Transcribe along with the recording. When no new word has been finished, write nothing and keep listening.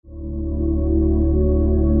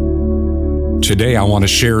Today, I want to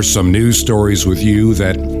share some news stories with you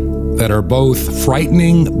that are both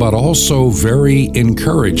frightening but also very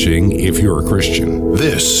encouraging if you're a Christian.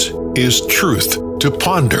 This is Truth to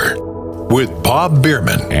Ponder with Bob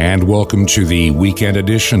Bierman. And welcome to the weekend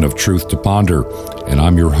edition of Truth to Ponder, and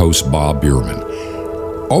I'm your host, Bob Bierman.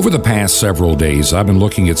 Over the past several days, I've been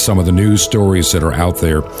looking at some of the news stories that are out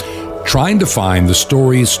there, trying to find the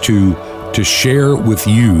stories to share with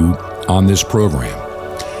you on this program.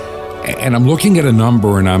 And I'm looking at a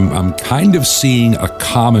number, and I'm kind of seeing a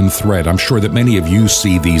common thread. I'm sure that many of you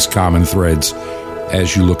see these common threads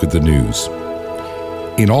as you look at the news.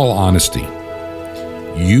 In all honesty,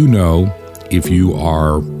 you know, if you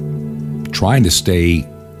are trying to stay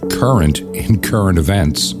current in current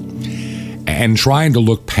events and trying to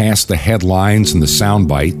look past the headlines and the sound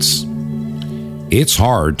bites, it's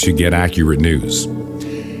hard to get accurate news.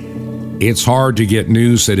 It's hard to get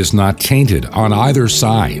news that is not tainted on either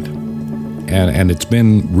side. And it's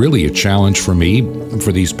been really a challenge for me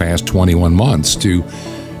for these past 21 months to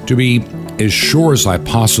be as sure as I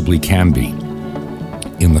possibly can be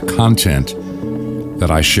in the content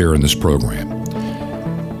that I share in this program.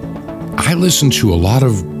 I listen to a lot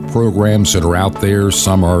of programs that are out there.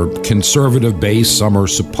 Some are conservative-based, some are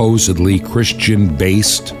supposedly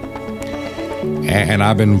Christian-based. And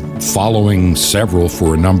I've been following several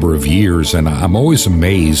for a number of years, and I'm always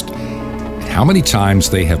amazed how many times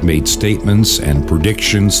they have made statements and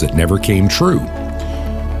predictions that never came true.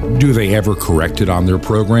 Do they ever correct it on their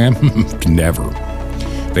program? Never.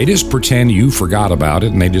 They just pretend you forgot about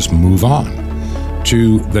it and they just move on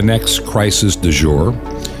to the next crisis du jour,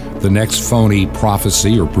 the next phony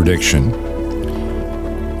prophecy or prediction.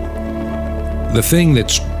 The thing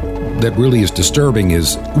that really is disturbing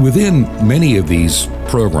is within many of these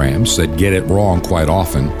programs that get it wrong quite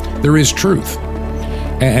often, there is truth.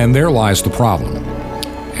 And there lies the problem.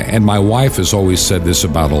 And my wife has always said this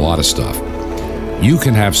about a lot of stuff. You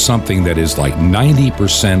can have something that is like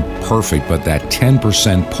 90% perfect, but that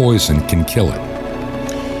 10% poison can kill it.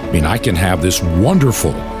 I mean, I can have this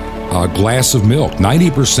wonderful glass of milk,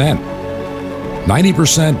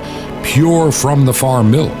 90% pure from the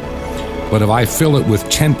farm milk. But if I fill it with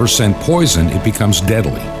 10% poison, it becomes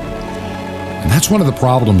deadly. And that's one of the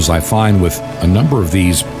problems I find with a number of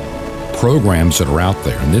these programs that are out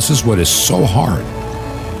there, and this is what is so hard.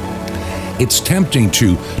 It's tempting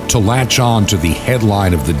to latch on to the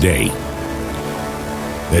headline of the day.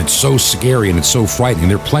 It's so scary and it's so frightening.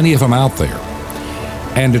 There are plenty of them out there.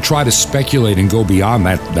 And to try to speculate and go beyond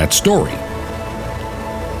that story.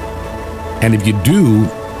 And if you do,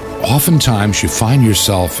 oftentimes you find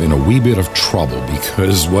yourself in a wee bit of trouble,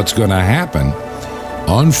 because what's going to happen,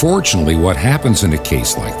 unfortunately, what happens in a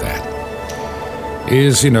case like that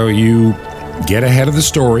is, you get ahead of the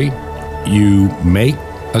story, you make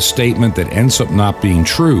a statement that ends up not being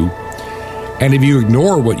true, and if you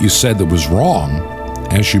ignore what you said that was wrong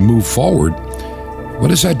as you move forward, what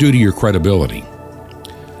does that do to your credibility?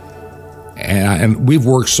 And we've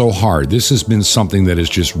worked so hard. This has been something that has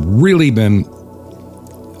just really been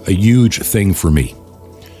a huge thing for me,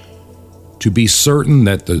 to be certain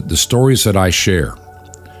that the stories that I share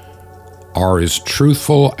are as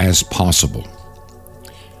truthful as possible.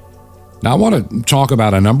 Now, I want to talk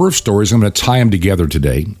about a number of stories. I'm going to tie them together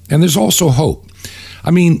today. And there's also hope.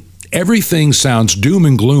 I mean, everything sounds doom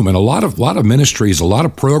and gloom. And a lot of ministries, a lot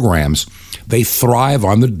of programs, they thrive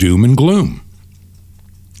on the doom and gloom.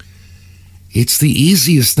 It's the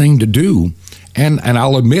easiest thing to do. And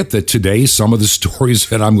I'll admit that today, some of the stories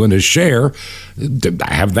that I'm going to share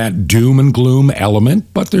have that doom and gloom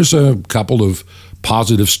element. But there's a couple of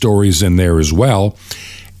positive stories in there as well.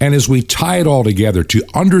 And as we tie it all together to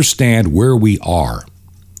understand where we are,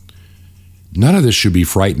 none of this should be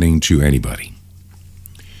frightening to anybody.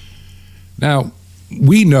 Now,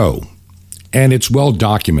 we know, and it's well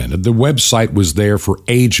documented, the website was there for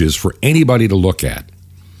ages for anybody to look at,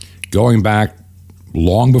 going back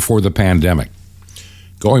long before the pandemic,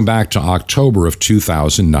 going back to October of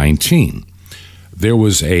 2019. There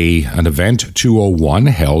was an event 201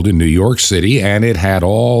 held in New York City, and it had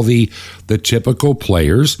all the typical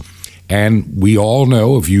players. And we all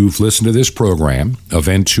know, if you've listened to this program,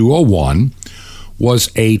 Event 201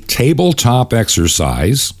 was a tabletop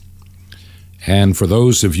exercise. And for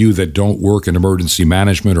those of you that don't work in emergency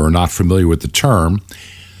management or are not familiar with the term,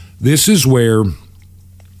 this is where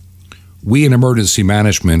we in emergency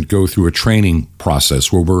management go through a training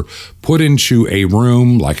process where we're put into a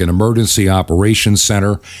room like an emergency operations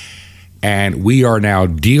center, and we are now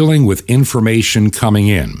dealing with information coming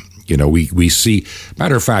in. We see,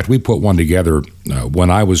 matter of fact, we put one together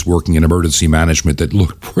when I was working in emergency management that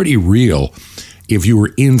looked pretty real if you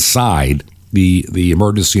were inside the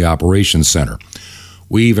Emergency Operations Center.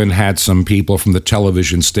 We even had some people from the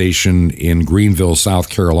television station in Greenville, South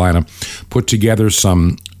Carolina, put together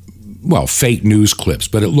some, fake news clips,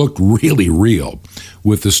 but it looked really real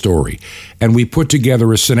with the story. And we put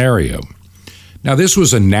together a scenario. Now, this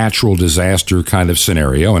was a natural disaster kind of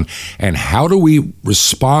scenario, and how do we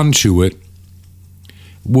respond to it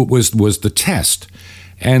was the test.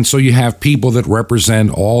 And so you have people that represent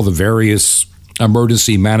all the various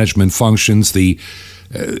emergency management functions,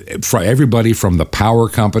 everybody from the power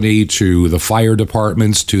company to the fire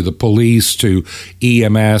departments to the police to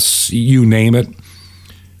EMS, you name it.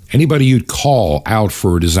 Anybody you'd call out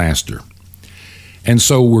for a disaster. And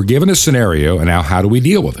so we're given a scenario, and now how do we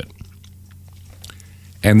deal with it?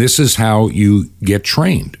 And this is how you get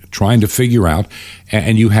trained, trying to figure out,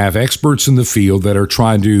 and you have experts in the field that are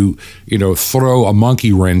trying to, throw a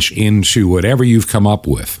monkey wrench into whatever you've come up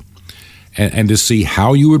with, and to see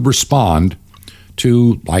how you would respond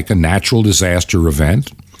to like a natural disaster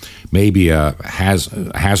event, maybe a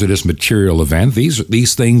hazardous material event.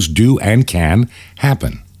 These things do and can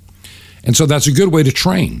happen. And so that's a good way to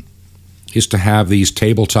train, is to have these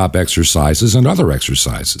tabletop exercises and other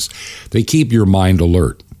exercises. They keep your mind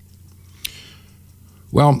alert.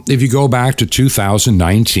 Well, if you go back to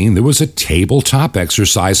 2019, there was a tabletop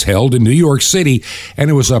exercise held in New York City,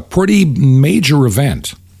 and it was a pretty major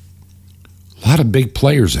event. A lot of big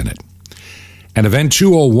players in it. And Event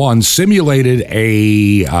 201 simulated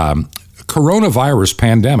a coronavirus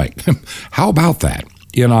pandemic. How about that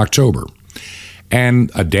in October?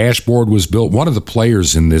 And a dashboard was built. One of the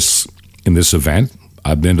players in this event,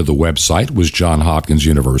 I've been to the website, was Johns Hopkins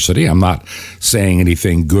University. I'm not saying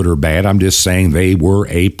anything good or bad. I'm just saying they were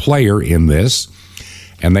a player in this.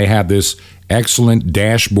 And they had this excellent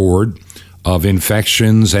dashboard of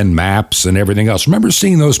infections and maps and everything else. Remember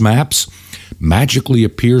seeing those maps magically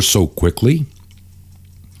appear so quickly?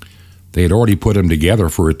 They had already put them together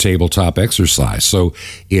for a tabletop exercise. So,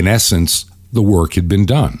 in essence, the work had been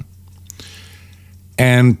done.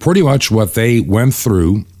 And pretty much what they went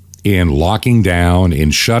through in locking down, in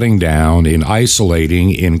shutting down, in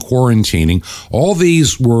isolating, in quarantining, all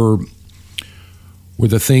these were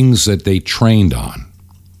the things that they trained on.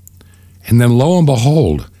 And then lo and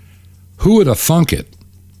behold, who would have thunk it,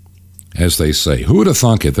 as they say, who would have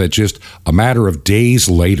thunk it that just a matter of days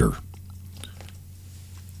later,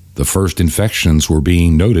 the first infections were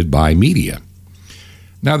being noted by media?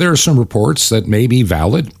 Now, there are some reports that may be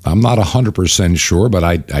valid. I'm not 100% sure, but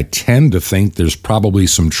I tend to think there's probably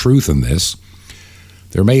some truth in this.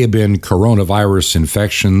 There may have been coronavirus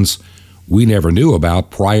infections we never knew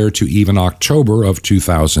about prior to even October of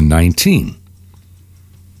 2019.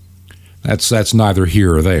 That's neither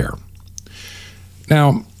here or there.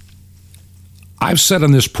 Now, I've said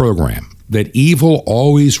on this program that evil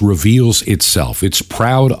always reveals itself. It's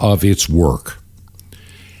proud of its work.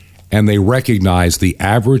 And they recognize the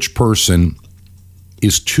average person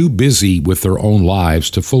is too busy with their own lives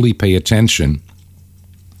to fully pay attention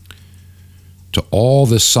to all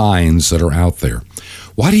the signs that are out there.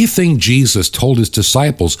 Why do you think Jesus told his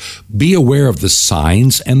disciples, be aware of the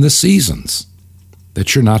signs and the seasons,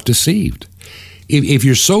 that you're not deceived? If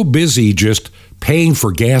you're so busy just paying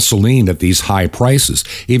for gasoline at these high prices,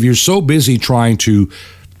 if you're so busy trying to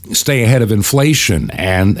stay ahead of inflation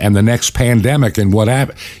and the next pandemic and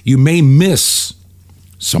whatever, you may miss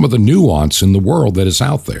some of the nuance in the world that is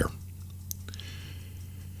out there.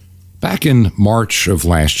 Back in March of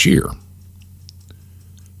last year,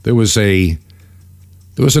 there was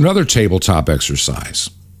another tabletop exercise,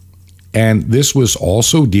 and this was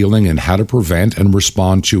also dealing in how to prevent and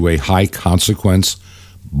respond to a high consequence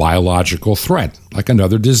biological threat, like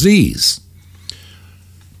another disease.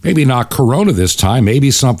 Maybe not corona this time, maybe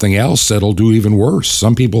something else that'll do even worse.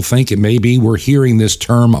 Some people think it may be, we're hearing this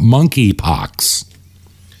term monkeypox.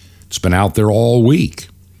 It's been out there all week.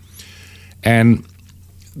 And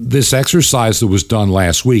this exercise that was done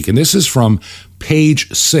last week, and this is from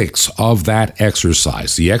page 6 of that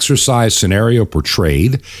exercise. The exercise scenario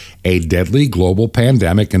portrayed a deadly global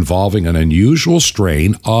pandemic involving an unusual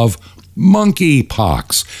strain of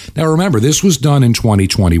monkeypox. Now remember, this was done in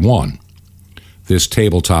 2021. This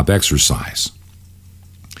tabletop exercise.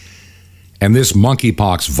 And this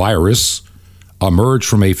monkeypox virus emerged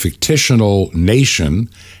from a fictional nation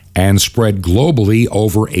and spread globally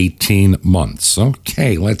over 18 months.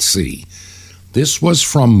 Okay, let's see. This was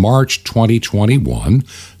from March 2021,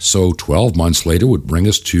 so 12 months later would bring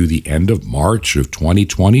us to the end of March of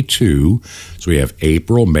 2022. So we have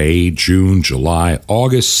April, May, June, July,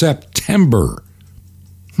 August, September.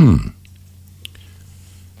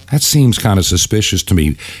 That seems kind of suspicious to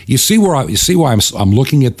me. You see why I'm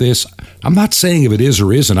looking at this? I'm not saying if it is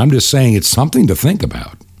or isn't. I'm just saying it's something to think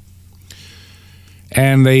about.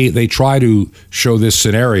 And they try to show this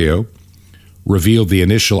scenario, revealed the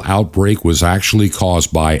initial outbreak was actually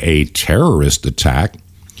caused by a terrorist attack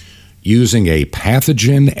using a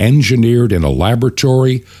pathogen engineered in a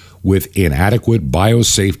laboratory with inadequate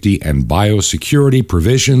biosafety and biosecurity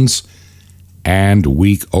provisions and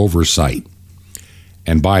weak oversight.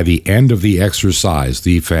 And by the end of the exercise,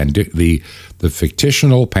 the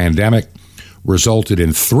fictional pandemic resulted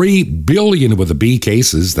in 3 billion with a B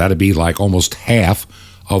cases. That'd be like almost half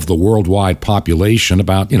of the worldwide population,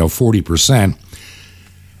 about 40%,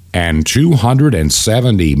 and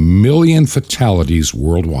 270 million fatalities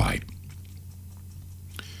worldwide.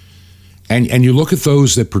 And you look at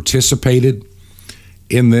those that participated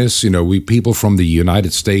in this, people from the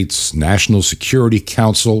United States National Security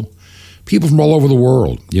Council, people from all over the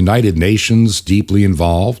world, United Nations deeply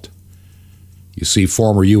involved. You see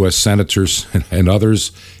former U.S. senators and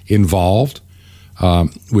others involved,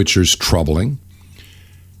 which is troubling.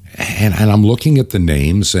 And I'm looking at the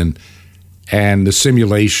names and the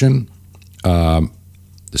simulation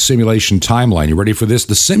timeline. You ready for this?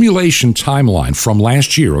 The simulation timeline from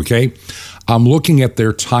last year, okay? I'm looking at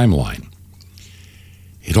their timeline.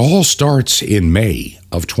 It all starts in May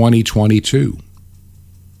of 2022.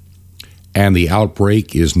 And the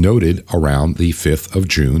outbreak is noted around the 5th of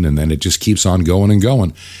June, and then it just keeps on going and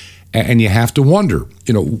going. And you have to wonder,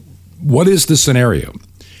 what is the scenario?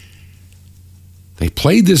 They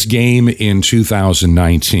played this game in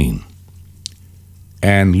 2019,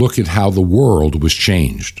 and look at how the world was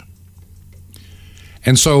changed.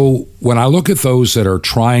 And so when I look at those that are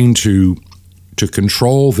trying to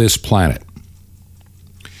control this planet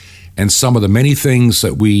and some of the many things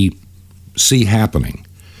that we see happening,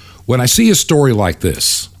 when I see a story like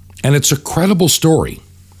this, and it's a credible story,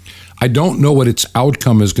 I don't know what its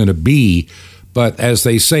outcome is going to be, but as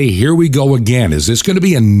they say, here we go again. Is this going to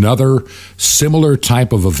be another similar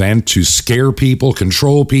type of event to scare people,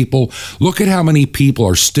 control people? Look at how many people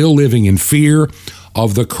are still living in fear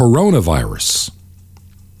of the coronavirus.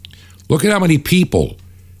 Look at how many people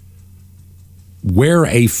wear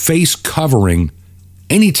a face covering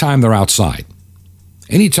anytime they're outside,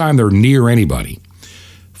 anytime they're near anybody,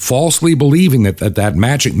 falsely believing that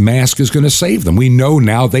magic mask is going to save them. We know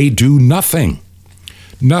now they do nothing.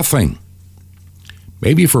 Nothing.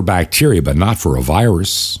 Maybe for bacteria, but not for a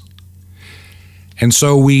virus. And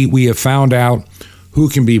so we have found out who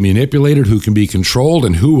can be manipulated, who can be controlled,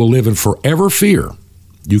 and who will live in forever fear.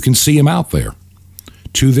 You can see them out there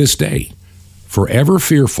to this day, forever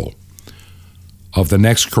fearful of the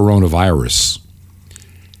next coronavirus.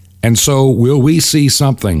 And so will we see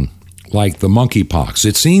something like the monkeypox?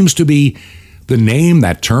 It seems to be the name,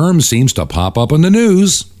 that term seems to pop up in the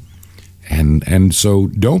news. And so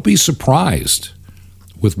don't be surprised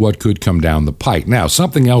with what could come down the pike. Now,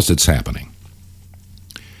 something else that's happening.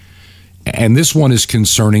 And this one is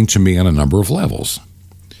concerning to me on a number of levels.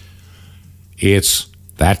 It's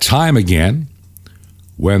that time again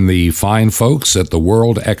when the fine folks at the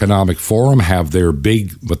World Economic Forum have their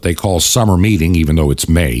big, what they call summer meeting, even though it's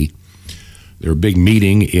May, their big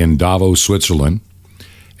meeting in Davos, Switzerland,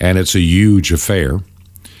 and it's a huge affair.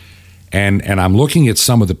 And I'm looking at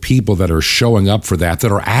some of the people that are showing up for that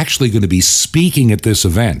are actually going to be speaking at this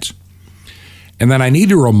event. And then I need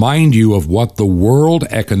to remind you of what the World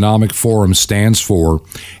Economic Forum stands for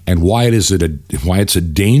and why it's a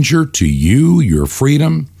danger to you, your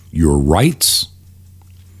freedom, your rights.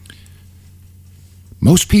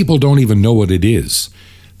 Most people don't even know what it is.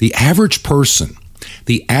 The average person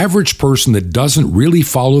that doesn't really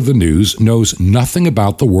follow the news knows nothing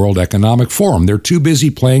about the World Economic Forum. They're too busy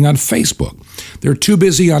playing on Facebook. They're too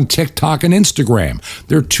busy on TikTok and Instagram.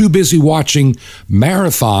 They're too busy watching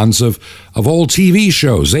marathons of old TV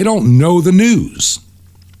shows. They don't know the news.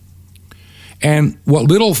 And what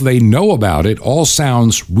little they know about it all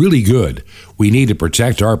sounds really good. We need to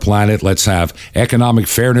protect our planet. Let's have economic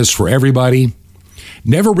fairness for everybody.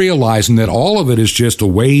 Never realizing that all of it is just a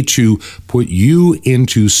way to put you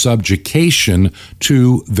into subjugation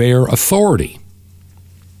to their authority.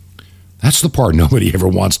 That's the part nobody ever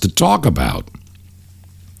wants to talk about.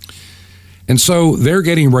 And so they're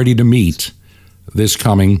getting ready to meet this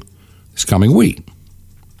coming week.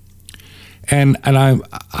 And I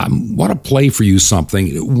want to play for you something.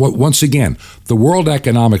 Once again, the World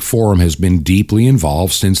Economic Forum has been deeply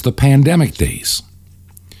involved since the pandemic days.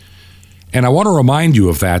 And I want to remind you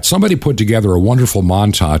of that. Somebody put together a wonderful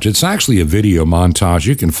montage. It's actually a video montage.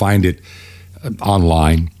 You can find it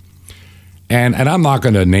online. And I'm not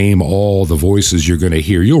going to name all the voices you're going to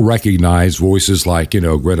hear. You'll recognize voices like,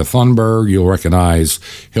 Greta Thunberg. You'll recognize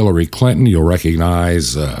Hillary Clinton. You'll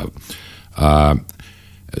recognize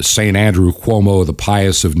St. Andrew Cuomo, the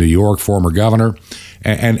pious of New York, former governor,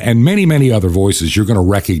 and many, many other voices you're going to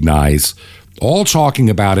recognize, all talking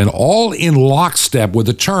about and all in lockstep with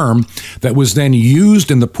a term that was then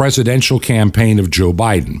used in the presidential campaign of Joe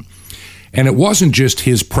Biden. And it wasn't just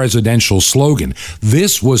his presidential slogan.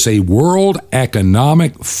 This was a World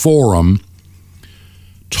Economic Forum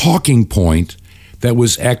talking point that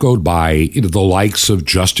was echoed by the likes of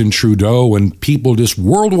Justin Trudeau and people just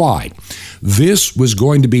worldwide. This was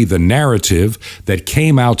going to be the narrative that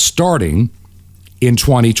came out starting in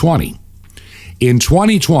 2020. In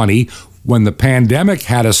 2020, when the pandemic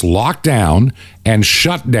had us locked down and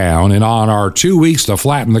shut down and on our 2 weeks to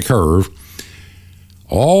flatten the curve,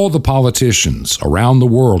 all the politicians around the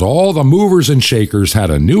world, all the movers and shakers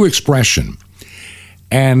had a new expression.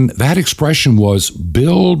 And that expression was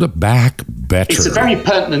build back better. It's a very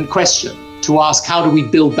pertinent question to ask, how do we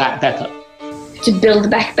build back better? To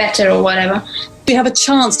build back better or whatever. We have a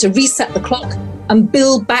chance to reset the clock and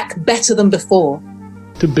build back better than before.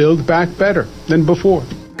 To build back better than before.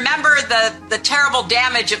 Remember the terrible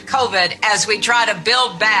damage of COVID as we try to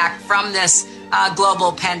build back from this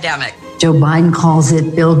global pandemic. Joe Biden calls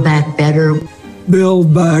it build back better.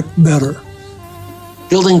 Build back better.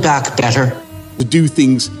 Building back better. To do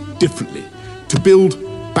things differently. To build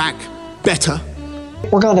back better.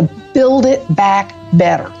 We're going to build it back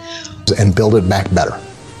better. And build it back better.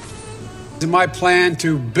 It's my plan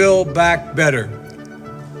to build back better.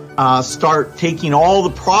 Start taking all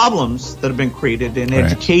the problems that have been created in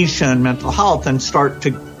education, mental health, and start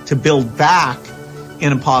to build back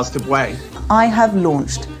in a positive way. I have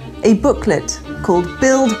launched a booklet called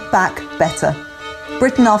Build Back Better,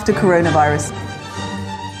 Britain After Coronavirus.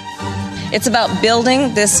 It's about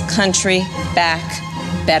building this country back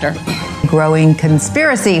better. Growing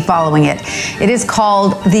conspiracy following it. It is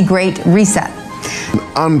called the Great Reset. An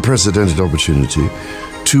unprecedented opportunity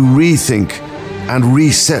to rethink and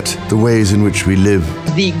reset the ways in which we live.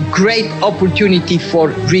 The great opportunity for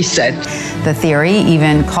reset. The theory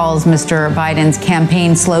even calls Mr. Biden's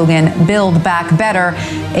campaign slogan, Build Back Better,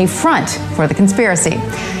 a front for the conspiracy.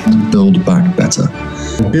 Build back better.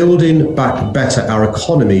 Building back better our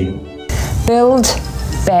economy. Build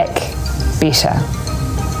back better.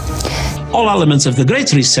 All elements of the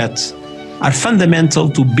Great Reset are fundamental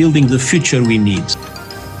to building the future we need.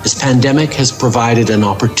 This pandemic has provided an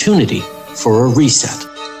opportunity for a reset.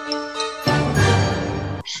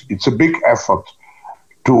 It's a big effort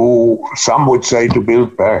to, some would say, to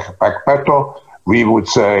build back better. We would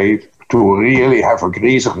say to really have a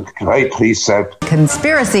great reset.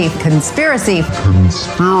 Conspiracy.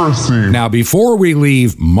 Now, before we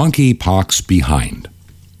leave monkeypox behind,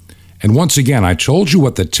 and once again, I told you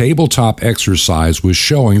what the tabletop exercise was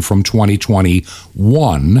showing from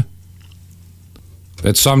 2021,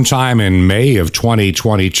 that sometime in May of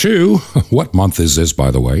 2022, what month is this, by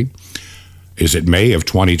the way? Is it May of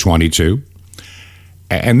 2022?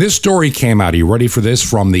 And this story came out, are you ready for this,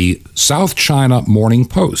 from the South China Morning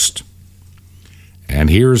Post. And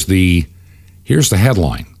here's the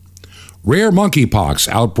headline. Rare monkeypox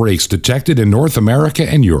outbreaks detected in North America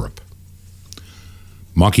and Europe.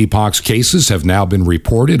 Monkeypox cases have now been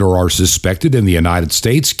reported or are suspected in the United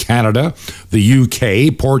States, Canada, the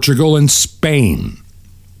UK, Portugal, and Spain.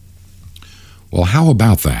 Well, how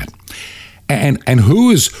about that? And who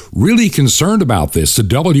is really concerned about this? The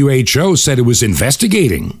WHO said it was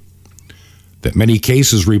investigating that many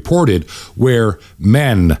cases reported where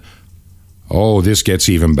men, this gets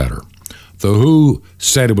even better. The WHO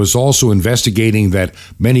said it was also investigating that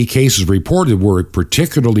many cases reported were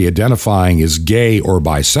particularly identifying as gay or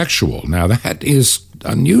bisexual. Now, that is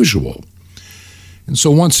unusual. And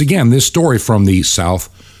so once again, this story from the South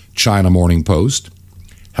China Morning Post.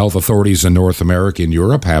 Health authorities in North America and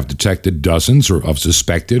Europe have detected dozens of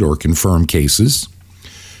suspected or confirmed cases.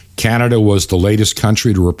 Canada was the latest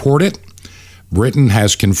country to report it. Britain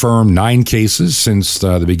has confirmed 9 cases since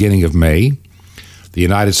the beginning of May. The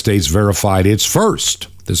United States verified its first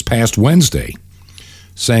this past Wednesday,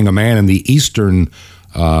 saying a man in the eastern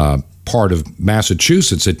part of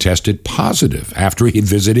Massachusetts had tested positive after he had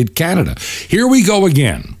visited Canada. Here we go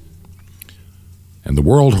again. And the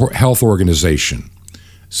World Health Organization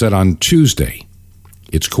said on Tuesday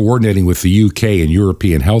it's coordinating with the UK and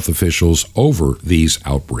European health officials over these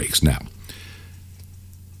outbreaks. Now,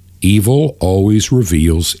 evil always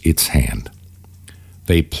reveals its hand.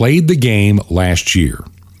 They played the game last year,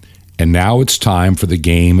 and now it's time for the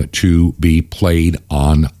game to be played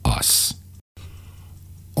on us.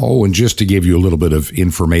 Oh, and just to give you a little bit of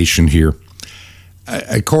information here,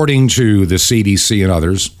 according to the CDC and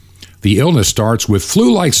others, the illness starts with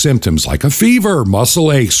flu-like symptoms like a fever,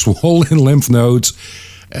 muscle aches, swollen lymph nodes,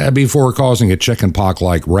 before causing a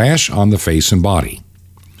chickenpox-like rash on the face and body.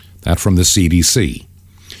 That from the CDC.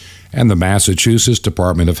 And the Massachusetts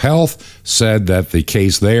Department of Health said that the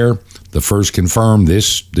case there, the first confirmed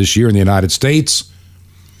this year in the United States,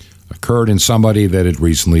 occurred in somebody that had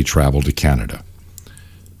recently traveled to Canada.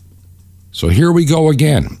 So here we go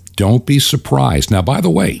again. Don't be surprised. Now, by the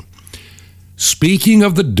way, speaking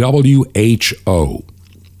of the WHO,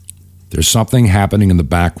 there's something happening in the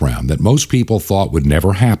background that most people thought would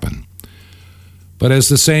never happen. But as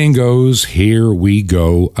the saying goes, here we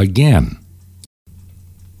go again.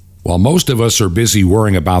 While most of us are busy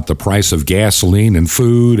worrying about the price of gasoline and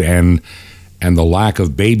food and the lack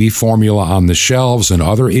of baby formula on the shelves and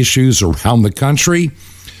other issues around the country,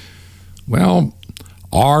 well,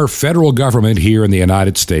 our federal government here in the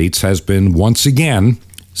United States has been once again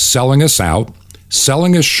selling us out,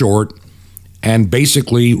 selling us short, and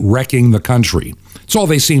basically wrecking the country. It's all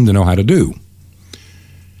they seem to know how to do.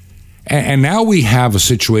 And now we have a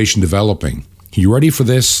situation developing. You ready for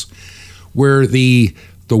this? Where the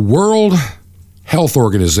World Health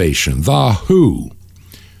Organization, the WHO,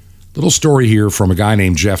 little story here from a guy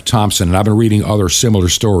named Jeff Thompson, and I've been reading other similar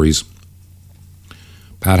stories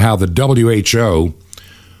about how the WHO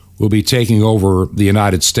will be taking over the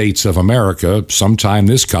United States of America sometime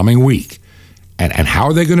this coming week. And how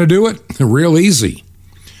are they going to do it? Real easy.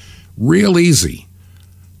 Real easy.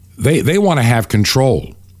 They want to have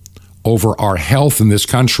control over our health in this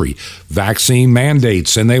country, vaccine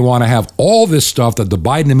mandates, and they want to have all this stuff that the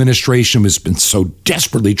Biden administration has been so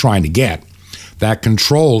desperately trying to get, that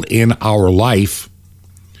control in our life.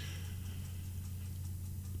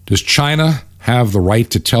 Does China have the right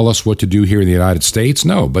to tell us what to do here in the United States?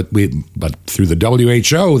 No, but through the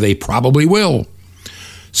WHO, they probably will.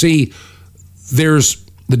 See, the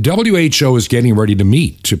WHO is getting ready to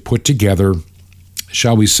meet to put together,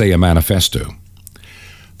 shall we say, a manifesto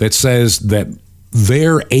that says that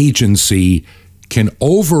their agency can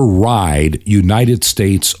override United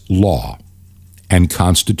States law and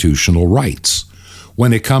constitutional rights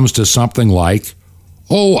when it comes to something like,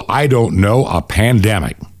 I don't know, a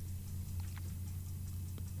pandemic.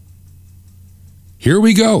 Here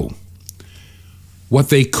we go. What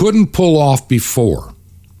they couldn't pull off before,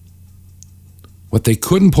 they're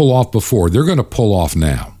going to pull off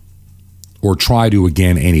now, or try to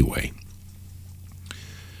again anyway.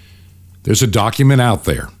 There's a document out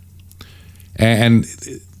there, and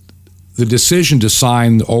the decision to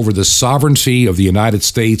sign over the sovereignty of the United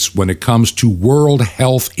States when it comes to world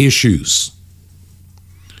health issues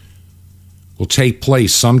will take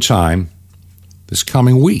place sometime this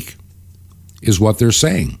coming week, is what they're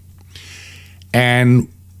saying. And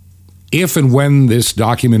if and when this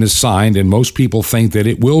document is signed, and most people think that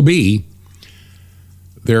it will be,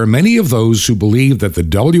 there are many of those who believe that the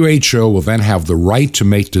WHO will then have the right to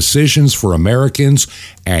make decisions for Americans,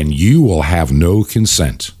 and you will have no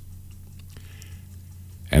consent.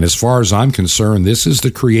 And as far as I'm concerned, this is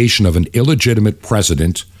the creation of an illegitimate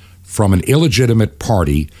president from an illegitimate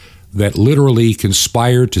party that literally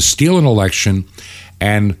conspired to steal an election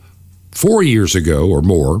and 4 years ago or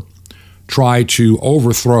more tried to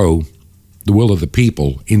overthrow the will of the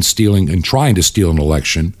people in stealing and trying to steal an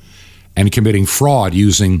election and committing fraud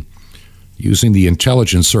using the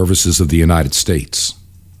intelligence services of the United States.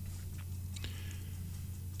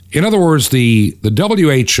 In other words, the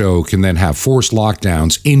WHO can then have forced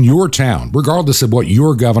lockdowns in your town, regardless of what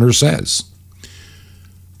your governor says.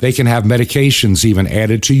 They can have medications even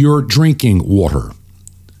added to your drinking water.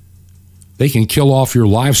 They can kill off your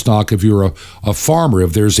livestock if you're a farmer,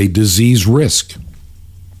 if there's a disease risk.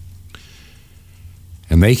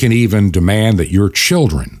 And they can even demand that your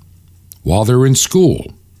children, while they're in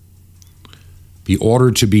school, be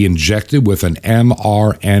ordered to be injected with an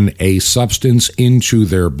mRNA substance into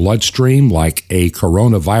their bloodstream like a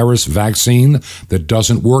coronavirus vaccine that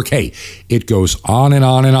doesn't work. Hey, it goes on and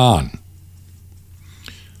on and on.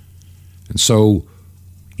 And so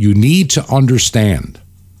you need to understand.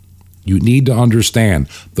 The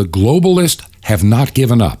globalists have not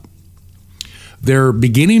given up. They're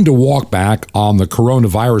beginning to walk back on the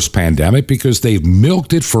coronavirus pandemic because they've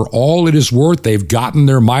milked it for all it is worth. They've gotten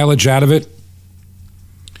their mileage out of it.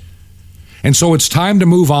 And so it's time to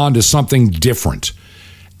move on to something different.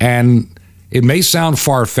 And it may sound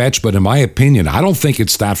far-fetched, but in my opinion, I don't think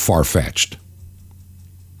it's that far-fetched.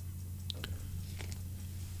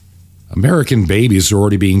 American babies are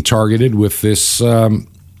already being targeted with this,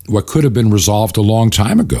 what could have been resolved a long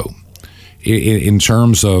time ago. in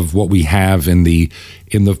terms of what we have in the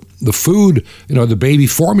food, the baby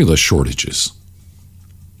formula shortages.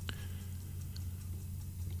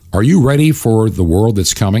 Are you ready for the world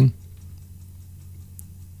that's coming?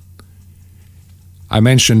 I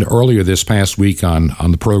mentioned earlier this past week on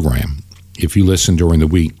the program, if you listened during the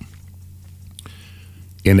week,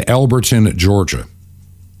 in Elberton, Georgia.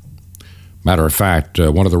 Matter of fact,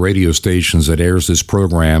 one of the radio stations that airs this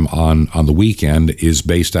program on the weekend is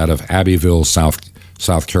based out of Abbeville,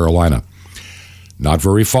 South Carolina. Not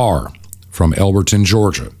very far from Elberton,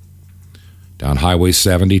 Georgia, down Highway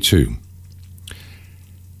 72.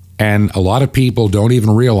 And a lot of people don't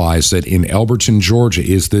even realize that in Elberton, Georgia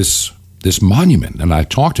is this monument, and I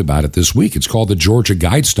talked about it this week. It's called the Georgia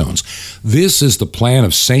Guidestones. This is the plan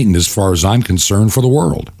of Satan, as far as I'm concerned, for the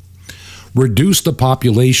world. Reduce the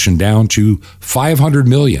population down to 500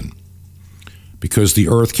 million because the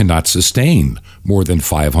earth cannot sustain more than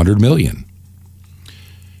 500 million.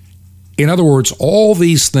 In other words, all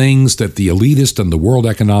these things that the elitist and the World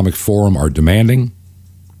Economic Forum are demanding,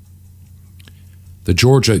 the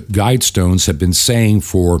Georgia Guidestones have been saying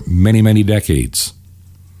for many, many decades.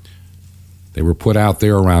 They were put out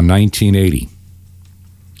there around 1980.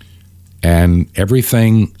 And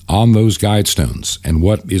everything on those Guidestones and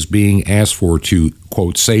what is being asked for to,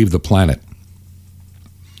 quote, save the planet,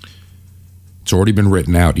 it's already been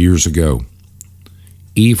written out years ago.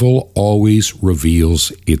 Evil always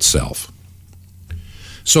reveals itself.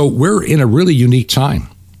 So we're in a really unique time.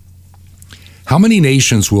 How many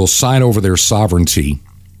nations will sign over their sovereignty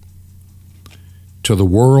to the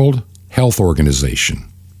World Health Organization?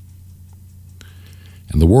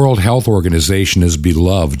 And the World Health Organization is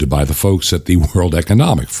beloved by the folks at the World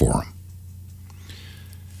Economic Forum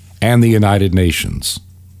and the United Nations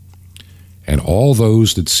and all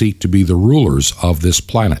those that seek to be the rulers of this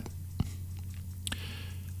planet.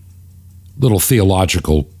 Little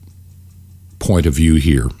theological point of view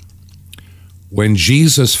here. When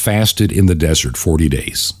Jesus fasted in the desert 40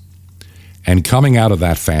 days, and coming out of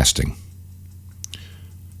that fasting,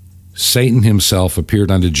 Satan himself appeared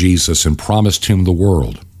unto Jesus and promised him the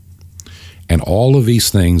world. And all of these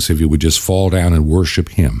things, if he would just fall down and worship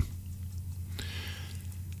him.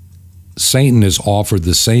 Satan has offered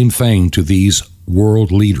the same thing to these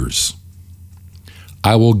world leaders.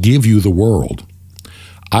 I will give you the world.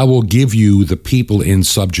 I will give you the people in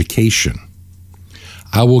subjugation.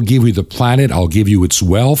 I will give you the planet. I'll give you its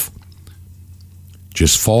wealth.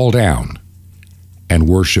 Just fall down and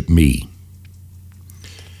worship me.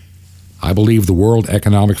 I believe the World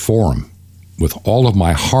Economic Forum, with all of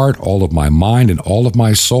my heart, all of my mind, and all of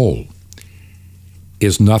my soul,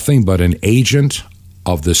 is nothing but an agent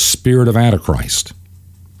of the spirit of Antichrist.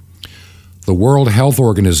 The World Health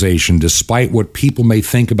Organization, despite what people may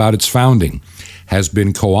think about its founding, has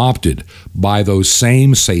been co-opted by those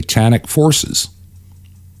same satanic forces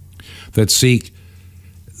that seek.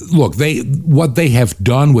 Look, what they have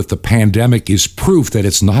done with the pandemic is proof that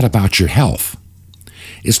it's not about your health.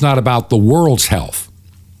 It's not about the world's health.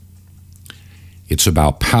 It's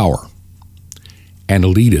about power and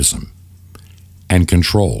elitism and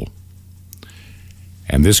control.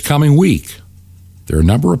 And this coming week, there are a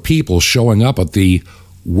number of people showing up at the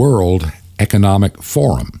World Economic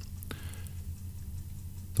Forum.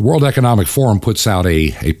 The World Economic Forum puts out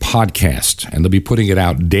a podcast, and they'll be putting it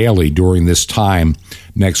out daily during this time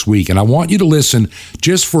next week. And I want you to listen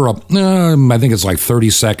just for, I think it's like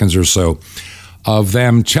 30 seconds or so, of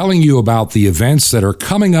them telling you about the events that are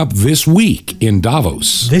coming up this week in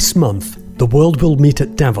Davos. This month, the world will meet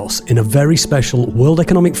at Davos in a very special World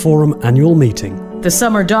Economic Forum annual meeting. The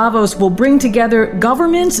summer Davos will bring together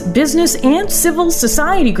governments, business, and civil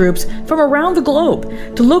society groups from around the globe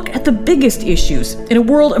to look at the biggest issues in a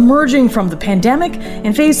world emerging from the pandemic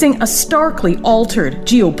and facing a starkly altered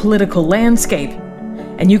geopolitical landscape.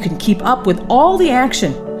 And you can keep up with all the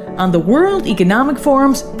action on the World Economic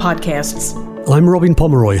Forum's podcasts. I'm Robin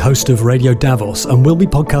Pomeroy, host of Radio Davos, and we'll be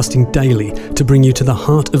podcasting daily to bring you to the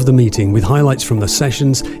heart of the meeting with highlights from the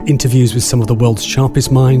sessions, interviews with some of the world's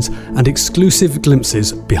sharpest minds, and exclusive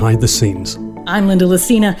glimpses behind the scenes. I'm Linda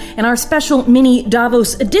Lacina, and our special mini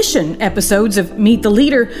Davos edition episodes of Meet the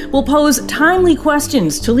Leader will pose timely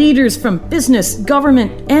questions to leaders from business,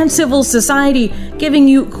 government, and civil society, giving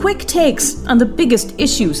you quick takes on the biggest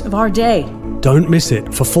issues of our day. Don't miss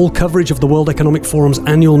it. For full coverage of the World Economic Forum's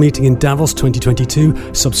annual meeting in Davos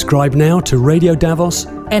 2022, subscribe now to Radio Davos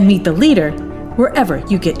and Meet the Leader wherever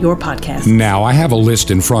you get your podcasts. Now, I have a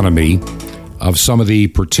list in front of me of some of the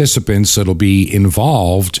participants that'll be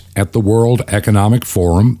involved at the World Economic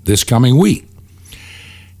Forum this coming week.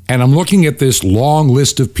 And I'm looking at this long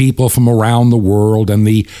list of people from around the world, and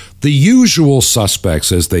the usual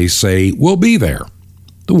suspects, as they say, will be there.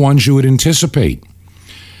 The ones you would anticipate.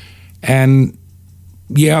 And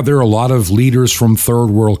yeah, there are a lot of leaders from third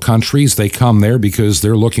world countries. They come there because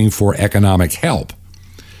they're looking for economic help.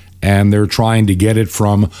 And they're trying to get it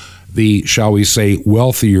from the, shall we say,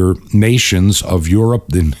 wealthier nations of Europe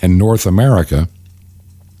and North America.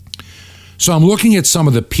 So I'm looking at some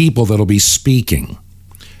of the people that'll be speaking.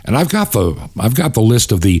 And I've got the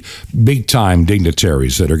list of the big-time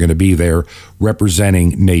dignitaries that are going to be there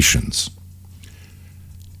representing nations.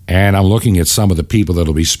 And I'm looking at some of the people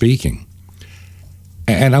that'll be speaking.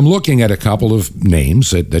 And I'm looking at a couple of names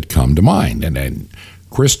that come to mind. And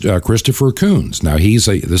Christopher Coons. Now, he's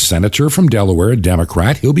the senator from Delaware, a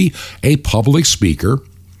Democrat. He'll be a public speaker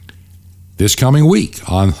this coming week.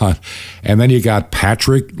 And then you got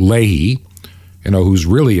Patrick Leahy, who's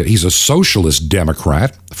he's a socialist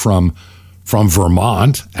Democrat from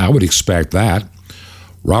Vermont. I would expect that.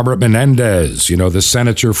 Robert Menendez, the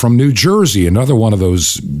senator from New Jersey, another one of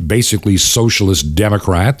those basically socialist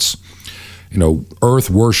Democrats, earth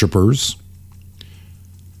worshipers.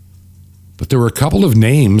 But there were a couple of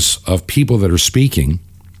names of people that are speaking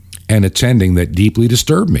and attending that deeply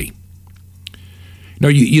disturbed me.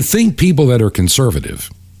 You think people that are conservative,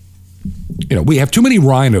 we have too many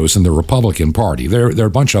rhinos in the Republican Party. They're a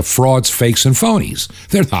bunch of frauds, fakes, and phonies.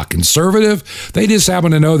 They're not conservative. They just happen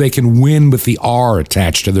to know they can win with the R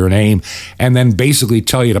attached to their name and then basically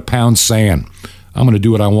tell you to pound sand. I'm going to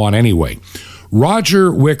do what I want anyway.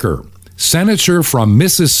 Roger Wicker, senator from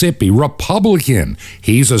Mississippi, Republican.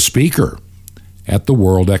 He's a speaker at the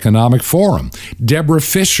World Economic Forum. Deborah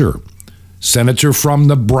Fisher, senator from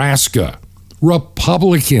Nebraska,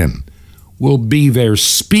 Republican, will be there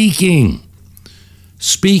speaking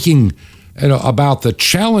about the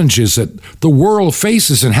challenges that the world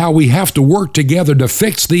faces and how we have to work together to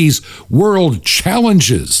fix these world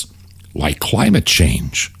challenges like climate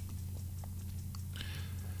change.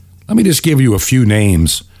 Let me just give you a few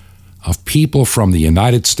names of people from the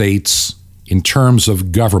United States in terms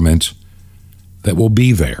of government that will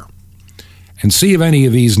be there, and see if any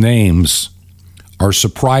of these names are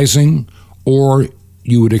surprising or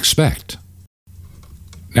you would expect.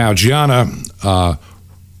 Now, Gianna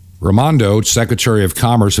Raimondo, Secretary of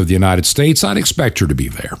Commerce of the United States, I'd expect her to be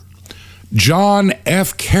there. John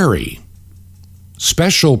F. Kerry,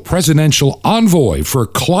 Special Presidential Envoy for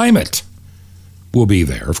Climate, will be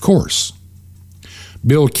there, of course.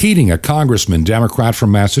 Bill Keating, a congressman, Democrat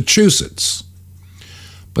from Massachusetts.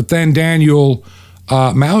 But then Daniel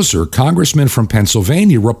Mauser, congressman from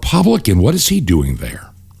Pennsylvania, Republican. What is he doing there?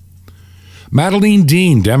 Madeleine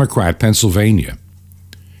Dean, Democrat, Pennsylvania.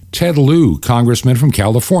 Ted Lieu, congressman from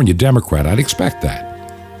California, Democrat. I'd expect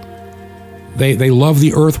that. They love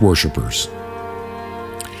the earth worshipers.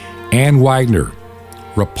 Ann Wagner,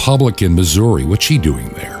 Republican, Missouri. What's she doing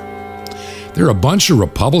there? There are a bunch of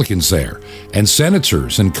Republicans there, and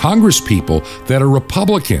senators and congresspeople that are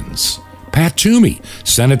Republicans. Pat Toomey,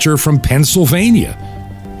 senator from Pennsylvania.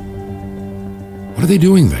 What are they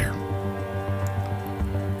doing there?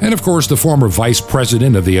 And of course, the former vice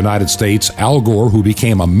president of the United States, Al Gore, who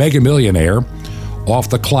became a mega millionaire off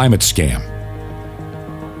the climate scam,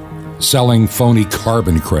 selling phony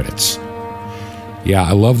credits. Yeah,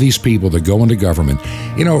 I love these people that go into government.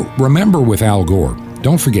 Remember with Al Gore,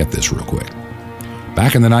 don't forget this real quick.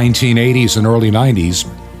 Back in the 1980s and early 90s,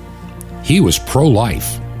 he was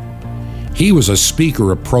pro-life. He was a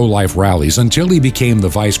speaker of pro-life rallies until he became the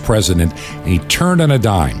vice president, and he turned on a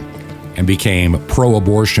dime and became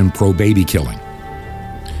pro-abortion, pro-baby killing.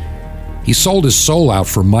 He sold his soul out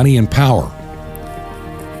for money and power.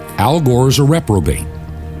 Al Gore's a reprobate.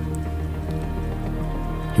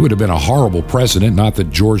 He would have been a horrible president, not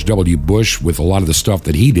that George W. Bush, with a lot of the stuff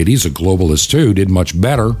that he did, he's a globalist too, did much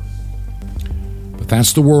better. But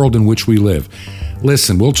that's the world in which we live.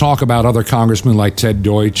 Listen, we'll talk about other congressmen like Ted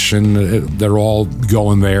Deutsch, and they're all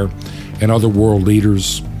going there, and other world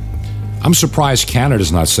leaders. I'm surprised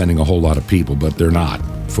Canada's not sending a whole lot of people, but they're not,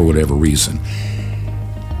 for whatever reason.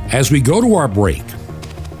 As we go to our break,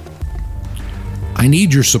 I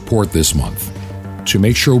need your support this month to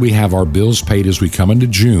make sure we have our bills paid as we come into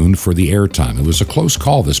June for the airtime. It was a close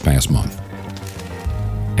call this past month.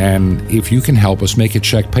 And if you can help us, make a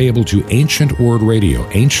check payable to Ancient Word Radio.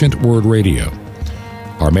 Ancient Word Radio.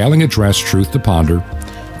 Our mailing address, Truth to Ponder,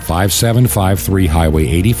 5753 Highway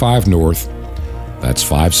 85 North. That's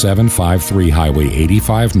 5753 Highway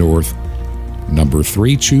 85 North, number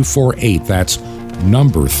 3248. That's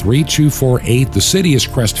number 3248. The city is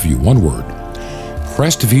Crestview, one word.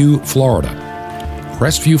 Crestview, Florida.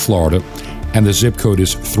 Crestview, Florida, and the zip code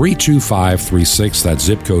is 32536. That's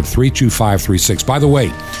zip code 32536. By the way,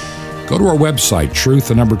 go to our website,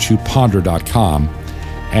 truth2ponder.com,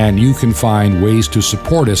 and you can find ways to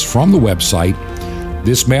support us from the website,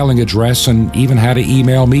 this mailing address, and even how to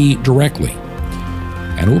email me directly.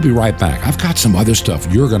 And we'll be right back. I've got some other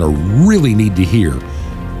stuff you're going to really need to hear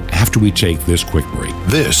after we take this quick break.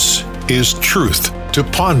 This is Truth to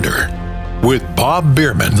Ponder with Bob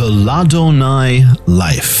Bierman. The Ladonai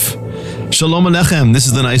Life. Shalom Aleichem. This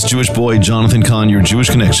is the nice Jewish boy, Jonathan Kahn, your Jewish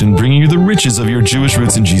connection, bringing you the riches of your Jewish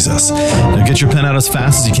roots in Jesus. Now get your pen out as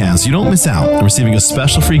fast as you can so you don't miss out on receiving a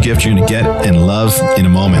special free gift you're going to get and love in a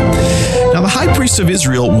moment. Now, the high priest of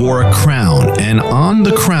Israel wore a crown, and on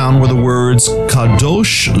the crown were the words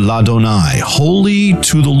Kadosh Ladonai, holy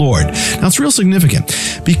to the Lord. Now, it's real significant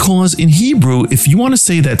because in Hebrew, if you want to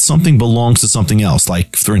say that something belongs to something else,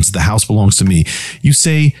 like, for instance, the house belongs to me, you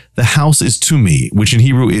say the house is to me, which in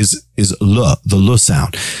Hebrew is le, the le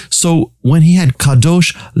sound. So when he had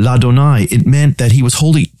Kadosh Ladonai, it meant that he was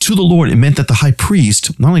holy to the Lord. It meant that the high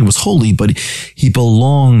priest not only was holy, but he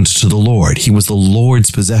belonged to the Lord. He was the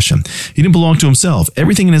Lord's possession. He didn't belong to himself.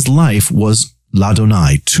 Everything in his life was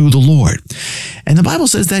Ladonai, to the Lord. And the Bible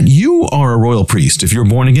says that you are a royal priest. If you're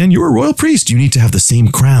born again, you're a royal priest. You need to have the same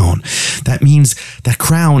crown. That means that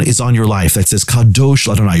crown is on your life that says Kadosh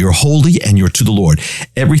Ladonai. You're holy and you're to the Lord.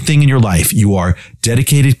 Everything in your life, you are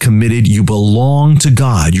dedicated, committed. You belong to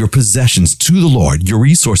God. Your possessions to the Lord. Your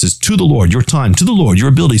resources to the Lord. Your time to the Lord. Your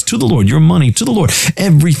abilities to the Lord. Your money to the Lord.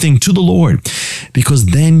 Everything to the Lord. Because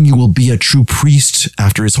then you will be a true priest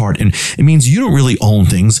after his heart. And it means you don't really own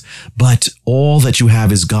things, but all that you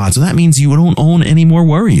have is God. So that means you don't own any more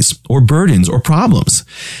worries or burdens or problems.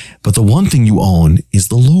 But the one thing you own is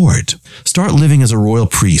the Lord. Start living as a royal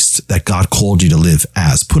priest that God called you to live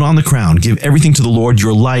as. Put on the crown. Give everything to the Lord.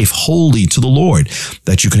 Your life wholly to the Lord,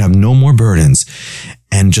 that you can have no more burdens.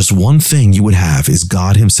 And just one thing you would have is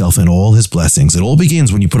God himself and all his blessings. It all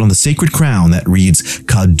begins when you put on the sacred crown that reads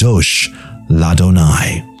Kadosh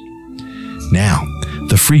Ladonai. Now,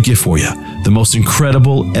 the free gift for you. The most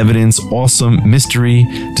incredible evidence, awesome mystery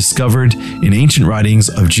discovered in ancient writings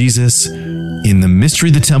of Jesus in the mystery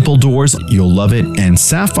of the temple doors. You'll love it. And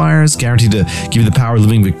sapphires, guaranteed to give you the power of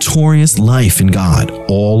living victorious life in God,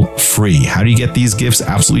 all free. How do you get these gifts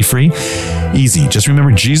absolutely free? Easy. Just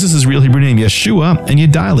remember Jesus' real Hebrew name, Yeshua, and you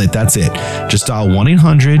dial it. That's it. Just dial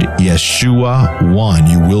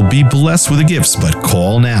 1-800-YESHUA-1. You will be blessed with the gifts, but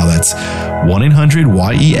call now. That's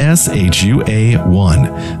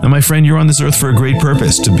 1-800-YESHUA-1. Now, my friend, you're on this earth for a great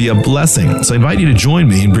purpose, to be a blessing. So I invite you to join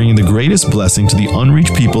me in bringing the greatest blessing to the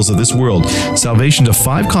unreached peoples of this world. Salvation to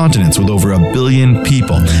 5 continents with over 1 billion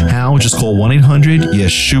people. How? Just call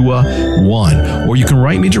 1-800-YESHUA-1. Or you can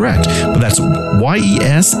write me direct, but that's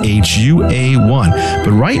YESHUA-1.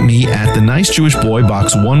 But write me at the Nice Jewish Boy,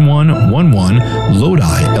 Box 1111,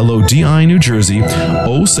 Lodi, Lodi, New Jersey,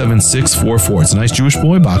 07644. It's Nice Jewish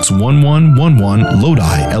Boy, Box 1111,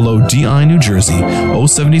 Lodi, Lodi, New Jersey,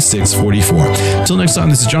 07644. Till next time,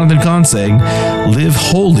 this is Jonathan Kahn saying, live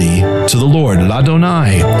holy to the Lord,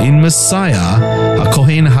 Ladonai, in Messiah,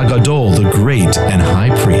 HaKohen HaGadol, the great and high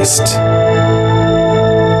priest.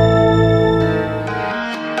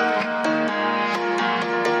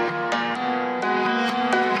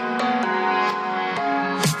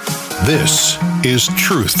 This is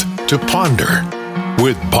Truth to Ponder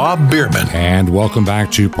with Bob Bierman. And welcome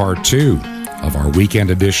back to part 2 of our weekend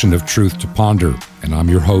edition of Truth to Ponder. And I'm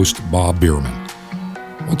your host, Bob Bierman.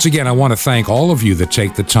 Once again, I want to thank all of you that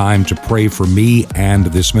take the time to pray for me and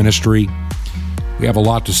this ministry. We have a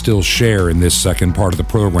lot to still share in this second part of the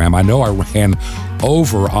program. I know I ran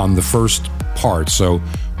over on the first part, so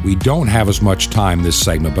we don't have as much time this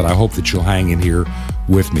segment, but I hope that you'll hang in here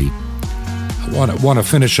with me. I want to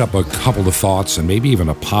finish up a couple of thoughts and maybe even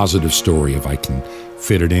a positive story if I can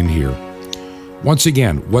fit it in here. Once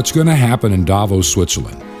again, what's going to happen in Davos,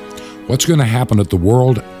 Switzerland? What's going to happen at the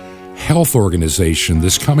World Health Organization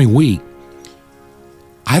this coming week?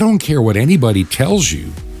 I don't care what anybody tells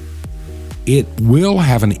you. It will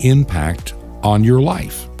have an impact on your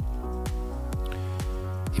life.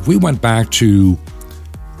 If we went back to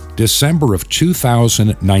December of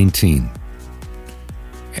 2019,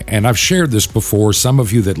 and I've shared this before, some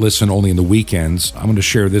of you that listen only in the weekends, I'm going to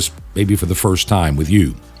share this maybe for the first time with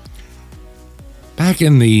you. Back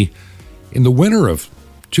in the winter of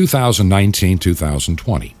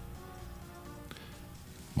 2019-2020,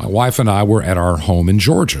 my wife and I were at our home in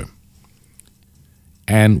Georgia.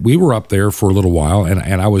 And we were up there for a little while,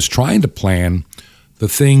 and I was trying to plan the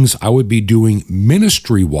things I would be doing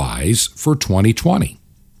ministry-wise for 2020.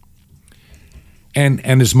 And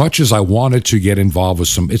as much as I wanted to get involved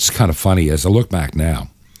with it's kind of funny as I look back now,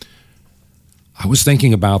 I was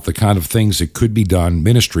thinking about the kind of things that could be done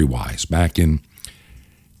ministry-wise back in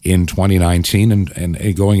 2019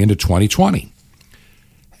 and going into 2020.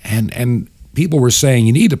 And people were saying,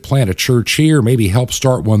 you need to plant a church here, maybe help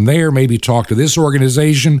start one there, maybe talk to this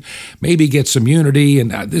organization, maybe get some unity,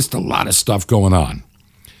 and there's a lot of stuff going on.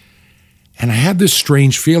 And I had this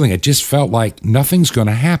strange feeling. It just felt like nothing's going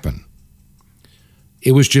to happen.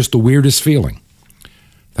 It was just the weirdest feeling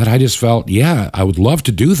that I just felt, yeah, I would love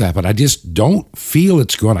to do that, but I just don't feel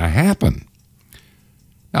it's going to happen.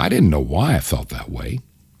 Now, I didn't know why I felt that way.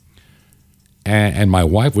 And my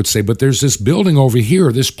wife would say, but there's this building over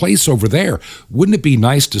here, this place over there. Wouldn't it be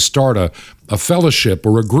nice to start a fellowship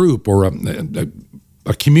or a group or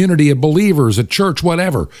a community of believers, a church,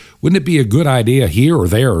 whatever? Wouldn't it be a good idea here or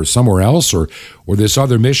there or somewhere else or this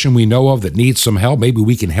other mission we know of that needs some help? Maybe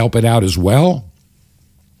we can help it out as well.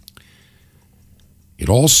 It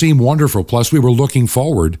all seemed wonderful. Plus, we were looking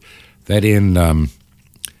forward that in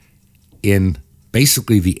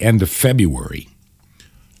basically the end of February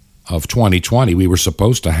of 2020, we were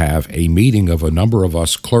supposed to have a meeting of a number of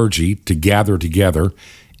us clergy to gather together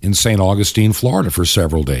in St. Augustine, Florida for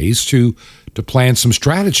several days to plan some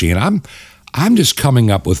strategy. And I'm just coming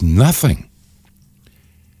up with nothing.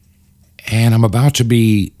 And I'm about to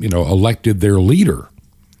be, elected their leader.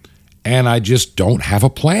 And I just don't have a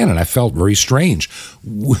plan, and I felt very strange.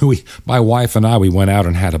 My wife and we went out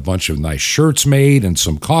and had a bunch of nice shirts made and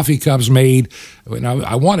some coffee cups made. And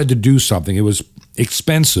I wanted to do something. It was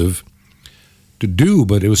expensive to do,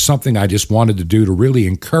 but it was something I just wanted to do to really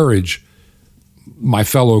encourage my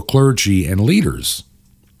fellow clergy and leaders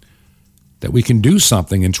that we can do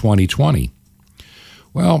something in 2020.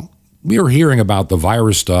 Well, we were hearing about the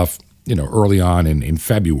virus stuff early on in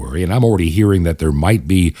February, and I'm already hearing that there might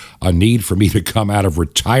be a need for me to come out of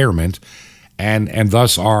retirement, and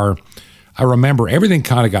thus I remember everything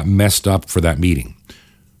kind of got messed up for that meeting.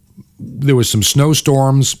 There was some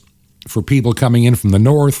snowstorms for people coming in from the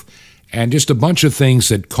north, and just a bunch of things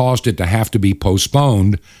that caused it to have to be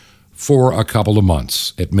postponed for a couple of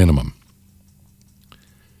months at minimum.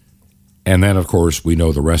 And then, of course, we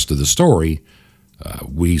know the rest of the story.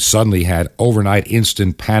 We suddenly had overnight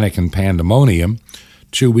instant panic and pandemonium,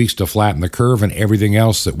 2 weeks to flatten the curve, and everything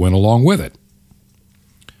else that went along with it.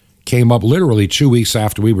 Came up literally 2 weeks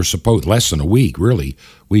after we were supposed, less than a week, really,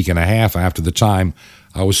 week and a half after the time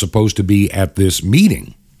I was supposed to be at this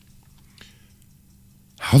meeting.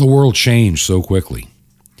 How the world changed so quickly.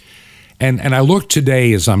 And I look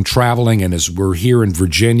today as I'm traveling and as we're here in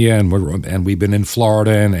Virginia and we've been in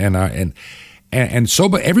Florida and so,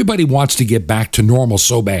 but everybody wants to get back to normal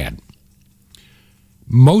so bad.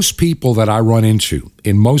 Most people that I run into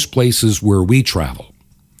in most places where we travel,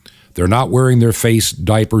 they're not wearing their face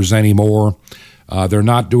diapers anymore. They're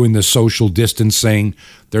not doing the social distancing.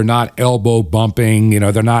 They're not elbow bumping.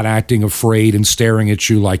 They're not acting afraid and staring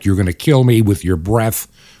at you like you're going to kill me with your breath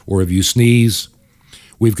or if you sneeze.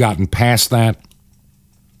 We've gotten past that.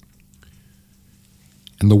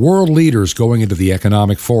 And the world leaders going into the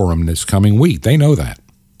Economic Forum this coming week, they know that.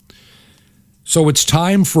 So it's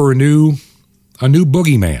time for a new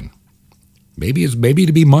boogeyman. Maybe to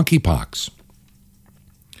be monkeypox.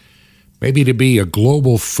 Maybe to be a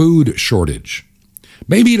global food shortage.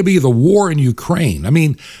 Maybe to be the war in Ukraine. I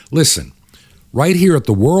mean, listen, right here at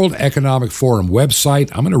the World Economic Forum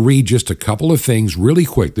website, I'm going to read just a couple of things really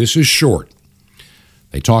quick. This is short.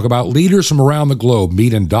 They talk about leaders from around the globe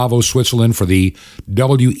meet in Davos, Switzerland for the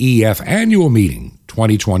WEF annual meeting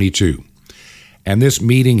 2022. And this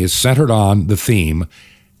meeting is centered on the theme,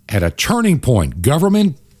 at a turning point,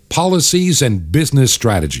 government policies and business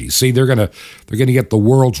strategies. See, they're going to get the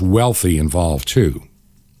world's wealthy involved too.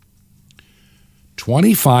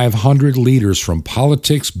 2,500 leaders from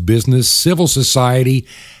politics, business, civil society,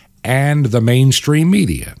 and the mainstream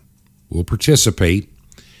media will participate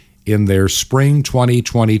in their spring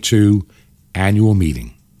 2022 annual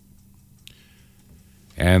meeting.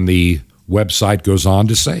 And the website goes on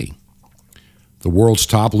to say, the world's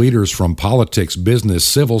top leaders from politics, business,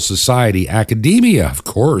 civil society, academia, of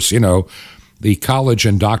course, the college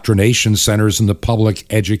indoctrination centers and the public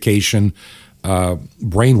education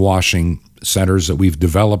brainwashing centers that we've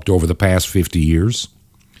developed over the past 50 years.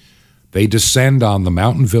 They descend on the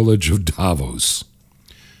mountain village of Davos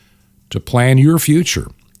to plan your future.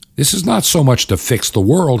 This is not so much to fix the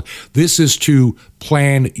world. This is to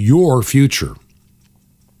plan your future.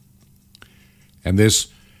 And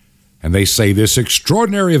they say this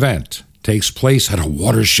extraordinary event takes place at a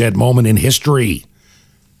watershed moment in history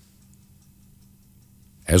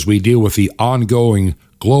as we deal with the ongoing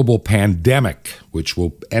global pandemic, which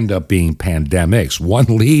will end up being pandemics. One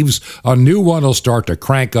leaves, a new one will start to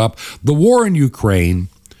crank up. The war in Ukraine,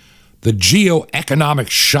 the geoeconomic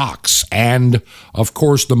shocks, and, of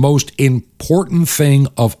course, the most important thing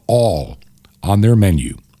of all on their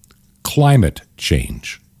menu, climate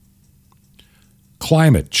change.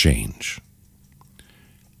 Climate change.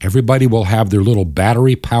 Everybody will have their little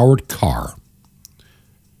battery-powered car.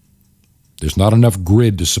 There's not enough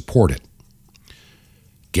grid to support it.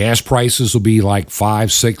 Gas prices will be like $5,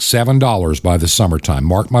 $6, $7 by the summertime.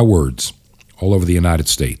 Mark my words, all over the United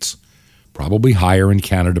States. Probably higher in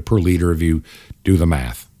Canada per liter if you do the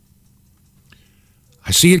math.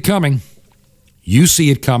 I see it coming. You see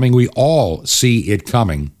it coming. We all see it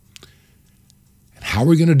coming. And how are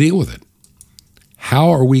we going to deal with it? How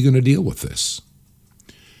are we going to deal with this?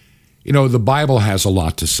 You know, the Bible has a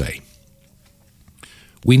lot to say.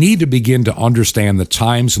 We need to begin to understand the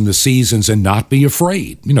times and the seasons and not be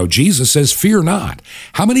afraid. You know, Jesus says, fear not.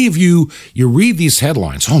 How many of you read these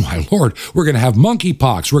headlines? Oh, my Lord, we're going to have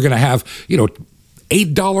monkeypox. We're going to have,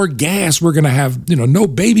 $8 gas. We're going to have, no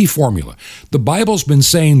baby formula. The Bible's been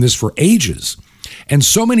saying this for ages. And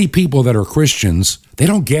so many people that are Christians, they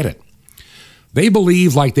don't get it. They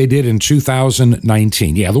believe like they did in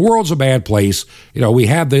 2019. Yeah, the world's a bad place. We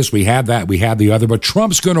had this, we had that, we had the other, but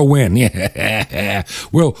Trump's going to win. Yeah,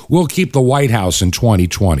 we'll keep the White House in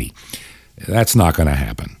 2020. That's not going to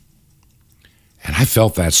happen. And I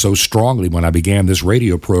felt that so strongly when I began this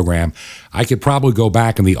radio program. I could probably go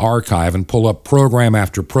back in the archive and pull up program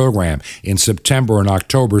after program in September and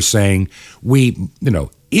October saying,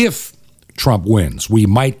 if Trump wins, we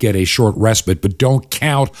might get a short respite, but don't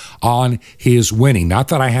count on his winning. Not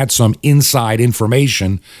that I had some inside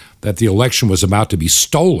information that the election was about to be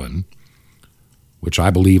stolen, which I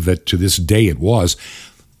believe that to this day it was.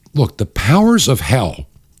 Look, the powers of hell,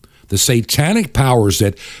 the satanic powers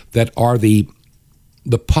that are the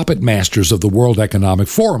puppet masters of the World Economic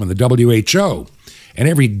Forum and the WHO and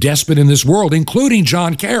every despot in this world, including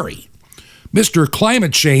John Kerry. Mr.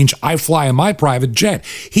 Climate Change, I fly in my private jet.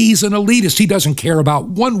 He's an elitist. He doesn't care about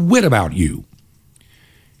one whit about you.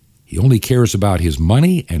 He only cares about his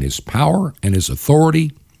money and his power and his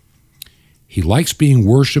authority. He likes being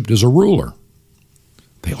worshipped as a ruler.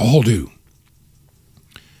 They all do.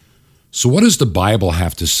 So what does the Bible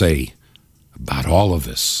have to say about all of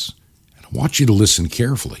this? And I want you to listen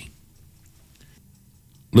carefully.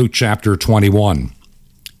 Luke chapter 21.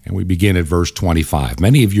 And we begin at verse 25.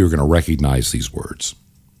 Many of you are going to recognize these words.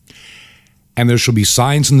 And there shall be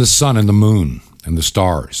signs in the sun and the moon and the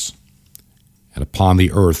stars, and upon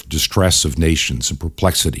the earth distress of nations and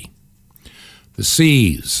perplexity, the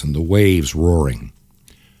seas and the waves roaring,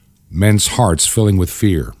 men's hearts filling with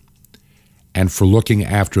fear, and for looking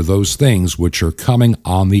after those things which are coming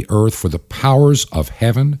on the earth, for the powers of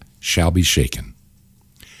heaven shall be shaken.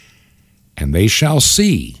 And they shall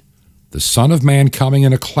see the Son of Man coming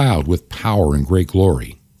in a cloud with power and great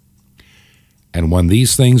glory. And when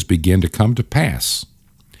these things begin to come to pass,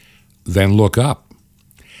 then look up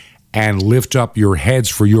and lift up your heads,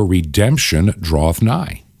 for your redemption draweth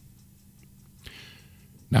nigh.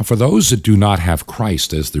 Now, for those that do not have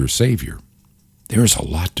Christ as their Savior, there is a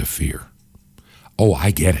lot to fear. Oh,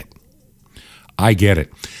 I get it. I get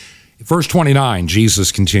it. Verse 29,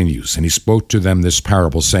 Jesus continues, and he spoke to them this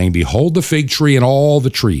parable, saying, Behold the fig tree and all the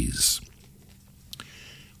trees.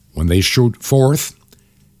 When they shoot forth,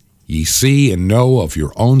 ye see and know of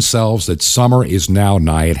your own selves that summer is now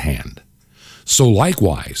nigh at hand. So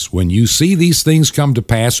likewise, when you see these things come to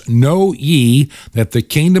pass, know ye that the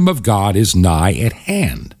kingdom of God is nigh at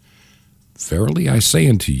hand. Verily I say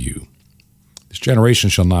unto you, this generation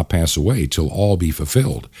shall not pass away till all be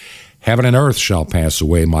fulfilled. Heaven and earth shall pass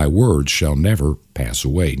away, my words shall never pass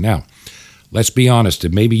away. Now, let's be honest,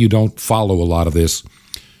 and maybe you don't follow a lot of this.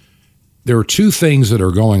 There are two things that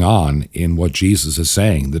are going on in what Jesus is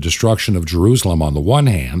saying, the destruction of Jerusalem on the one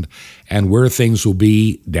hand, and where things will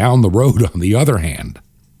be down the road on the other hand.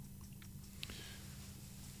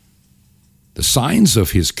 The signs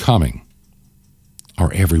of his coming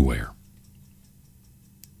are everywhere.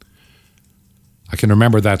 I can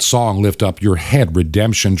remember that song, Lift Up Your Head,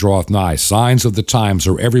 Redemption Draweth Nigh. Signs of the times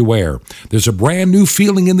are everywhere. There's a brand new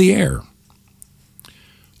feeling in the air.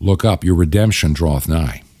 Look up, your redemption draweth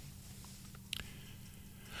nigh.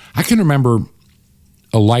 I can remember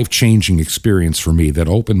a life-changing experience for me that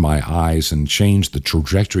opened my eyes and changed the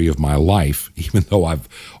trajectory of my life, even though I've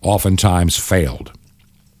oftentimes failed.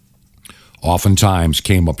 Oftentimes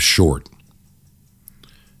came up short.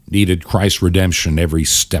 Needed Christ's redemption every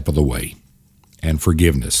step of the way. And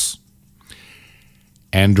forgiveness,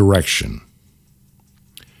 and direction.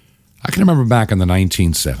 I can remember back in the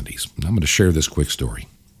 1970s. I'm going to share this quick story.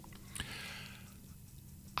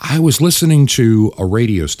 I was listening to a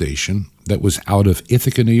radio station that was out of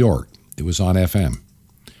Ithaca, New York. It was on FM.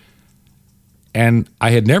 And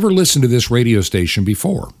I had never listened to this radio station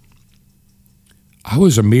before. I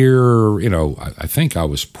was a mere, I think I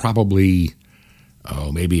was probably,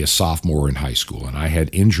 maybe a sophomore in high school, and I had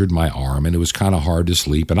injured my arm, and it was kind of hard to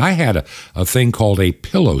sleep. And I had a thing called a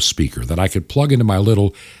pillow speaker that I could plug into my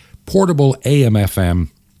little portable AM/FM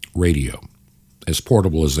radio, as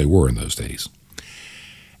portable as they were in those days.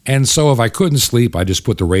 And so if I couldn't sleep, I just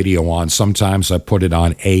put the radio on. Sometimes I put it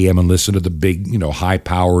on AM and listen to the big,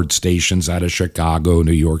 high-powered stations out of Chicago,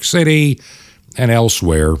 New York City, and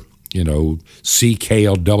elsewhere,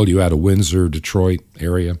 CKLW out of Windsor, Detroit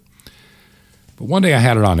area. But one day I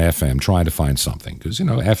had it on FM trying to find something because,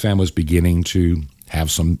 FM was beginning to have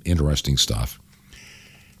some interesting stuff.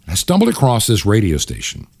 I stumbled across this radio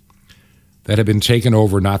station that had been taken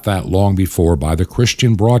over not that long before by the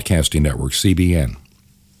Christian Broadcasting Network, CBN.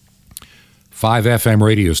 5 FM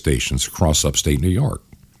radio stations across upstate New York.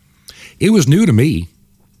 It was new to me.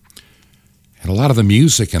 And a lot of the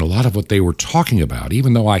music and a lot of what they were talking about,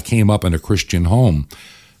 even though I came up in a Christian home,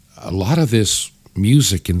 a lot of this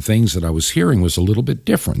music and things that I was hearing was a little bit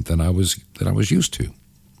different than I was used to.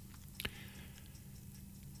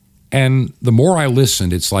 And the more I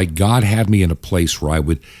listened, it's like God had me in a place where I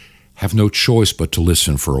would have no choice but to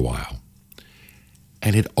listen for a while.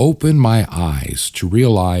 And it opened my eyes to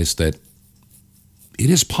realize that it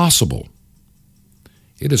is possible.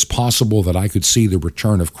 It is possible that I could see the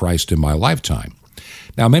return of Christ in my lifetime.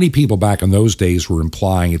 Now, many people back in those days were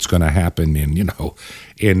implying it's going to happen in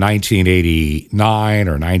 1989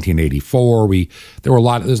 or 1984.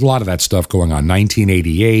 There's a lot of that stuff going on.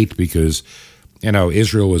 1988, because,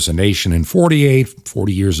 Israel was a nation in 48,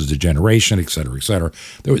 40 years as a generation, et cetera, et cetera.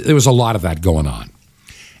 There was a lot of that going on.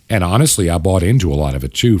 And honestly, I bought into a lot of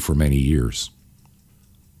it too for many years.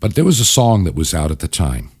 But there was a song that was out at the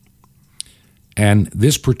time. And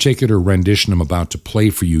this particular rendition I'm about to play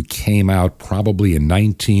for you came out probably in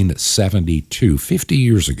 1972, 50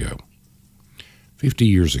 years ago. 50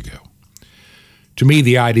 years ago. To me,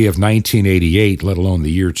 the idea of 1988, let alone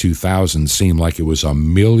the year 2000, seemed like it was a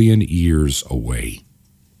million years away.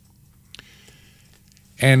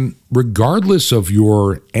 And regardless of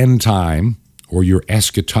your end time or your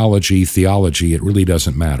eschatology theology, it really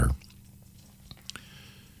doesn't matter.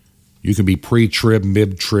 You can be pre-trib,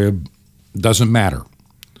 mid-trib, doesn't matter.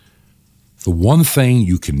 The one thing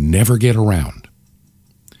you can never get around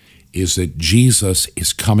is that Jesus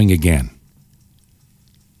is coming again.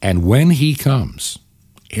 And when he comes,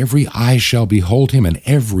 every eye shall behold him and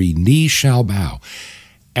every knee shall bow.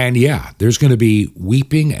 And yeah, there's going to be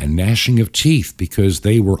weeping and gnashing of teeth because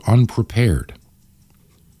they were unprepared.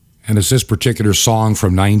 And as this particular song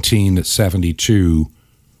from 1972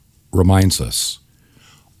 reminds us,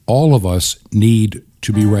 all of us need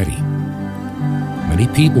to be ready. Many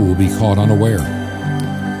people will be caught unaware.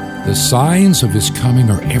 The signs of his coming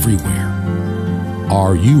are everywhere.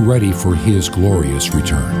 Are you ready for his glorious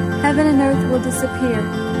return? Heaven and earth will disappear,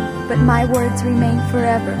 but my words remain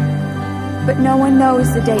forever. But no one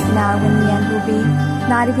knows the date and hour when the end will be,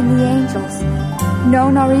 not even the angels. No,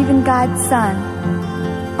 nor even God's Son.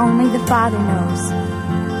 Only the Father knows.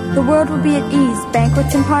 The world will be at ease,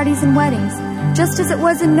 banquets and parties and weddings, just as it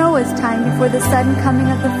was in Noah's time before the sudden coming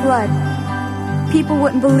of the flood. People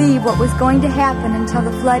wouldn't believe what was going to happen until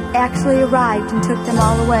the flood actually arrived and took them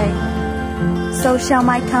all away. So shall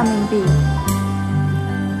my coming be.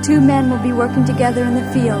 2 men will be working together in the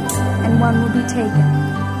fields, and one will be taken,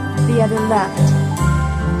 the other left.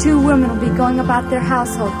 2 women will be going about their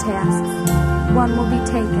household tasks. One will be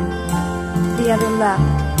taken, the other left.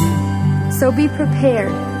 So be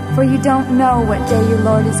prepared, for you don't know what day your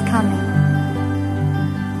Lord is coming.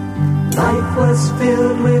 Life was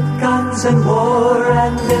filled with guns and war,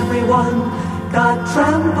 and everyone got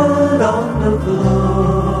trampled on the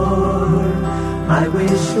floor. I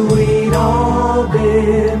wish we'd all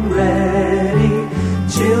been ready.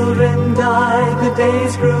 Children died, the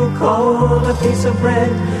days grew cold. A piece of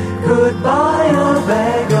bread could buy a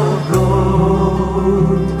bag of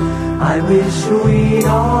gold. I wish we'd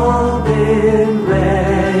all been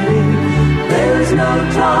ready. There's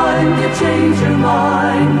no time to change your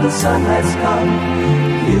mind. The sun has come,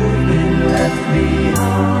 you've been left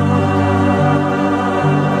behind.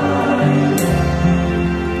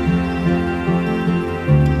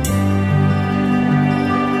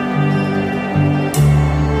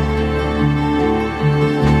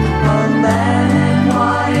 A man and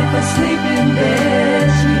wife asleep in bed.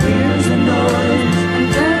 She hears a noise and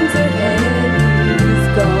turns her head. He's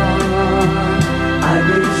gone.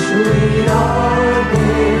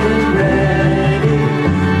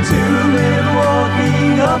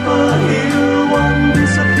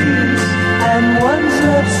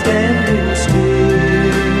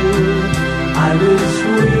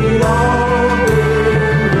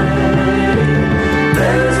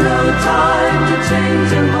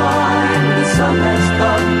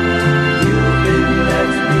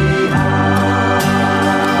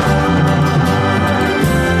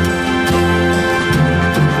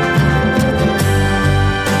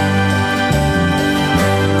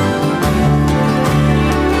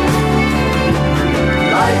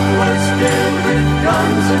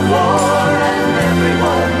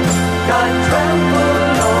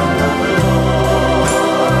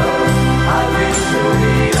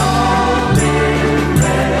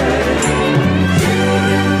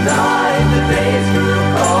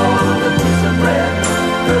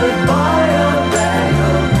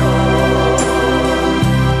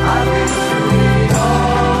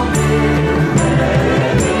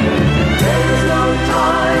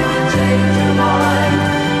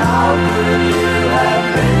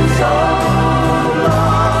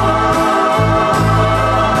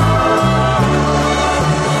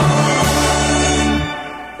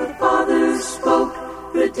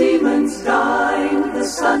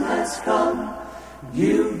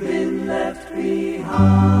 You've been left behind.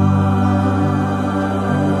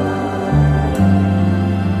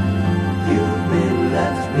 You've been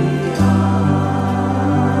left behind.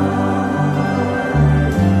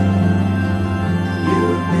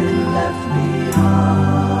 You've been left behind.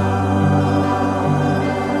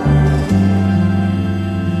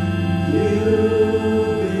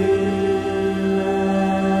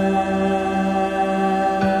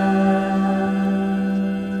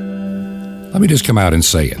 Let me just come out and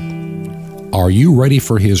say it. Are you ready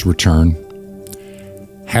for his return?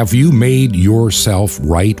 Have you made yourself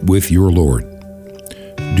right with your Lord?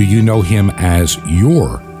 Do you know him as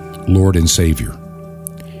your Lord and Savior?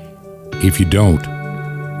 If you don't,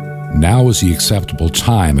 now is the acceptable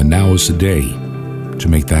time and now is the day to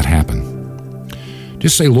make that happen.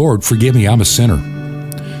 Just say, Lord, forgive me, I'm a sinner.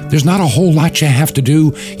 There's not a whole lot you have to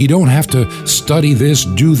do. You don't have to study this,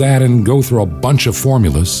 do that, and go through a bunch of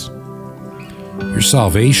formulas. Your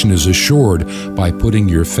salvation is assured by putting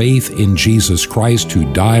your faith in Jesus Christ,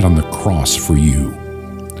 who died on the cross for you,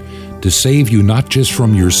 to save you not just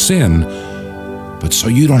from your sin, but so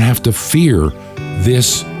you don't have to fear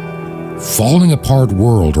this falling apart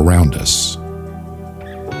world around us.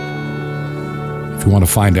 If you want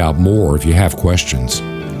to find out more, if you have questions,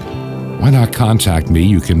 why not contact me?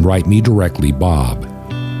 You can write me directly, Bob,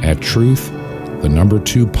 at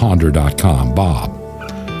truth2ponder.com. Bob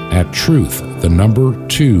at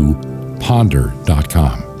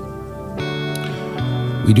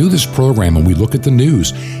truth2ponder.com. We do this program and we look at the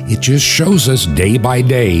news. It just shows us day by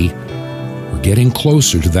day we're getting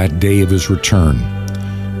closer to that day of his return.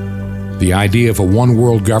 The idea of a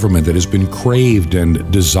one-world government that has been craved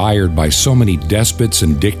and desired by so many despots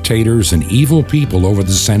and dictators and evil people over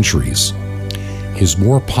the centuries is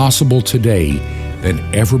more possible today than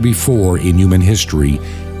ever before in human history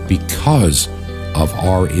because of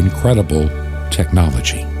our incredible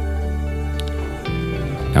technology.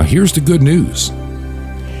 Now, here's the good news.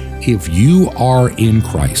 If you are in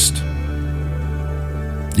Christ,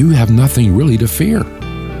 you have nothing really to fear.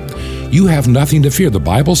 You have nothing to fear. The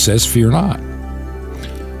Bible says, fear not,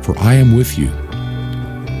 for I am with you.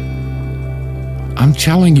 I'm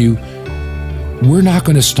telling you, we're not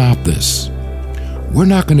going to stop this. We're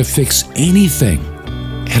not going to fix anything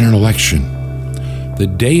at an election. The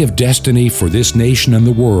day of destiny for this nation and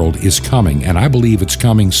the world is coming, and I believe it's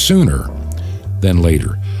coming sooner than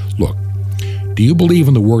later. Look, do you believe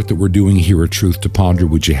in the work that we're doing here at Truth to Ponder?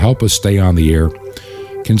 Would you help us stay on the air?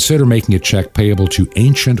 Consider making a check payable to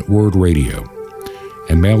Ancient Word Radio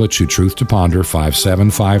and mail it to Truth to Ponder,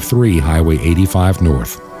 5753 Highway 85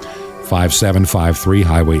 North. 5753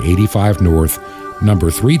 Highway 85 North, number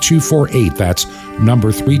 3248. That's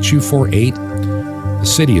number 3248. The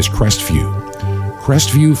city is Crestview,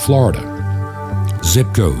 Florida.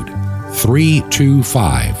 Zip code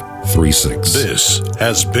 32536. This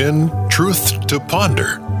has been Truth to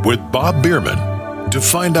Ponder with Bob Bierman. To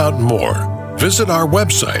find out more, visit our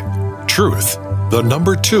website,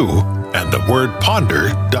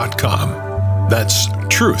 truth2ponder.com. That's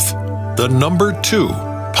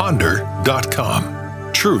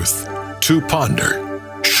truth2ponder.com. Truth to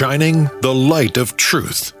Ponder, shining the light of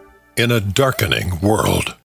truth in a darkening world.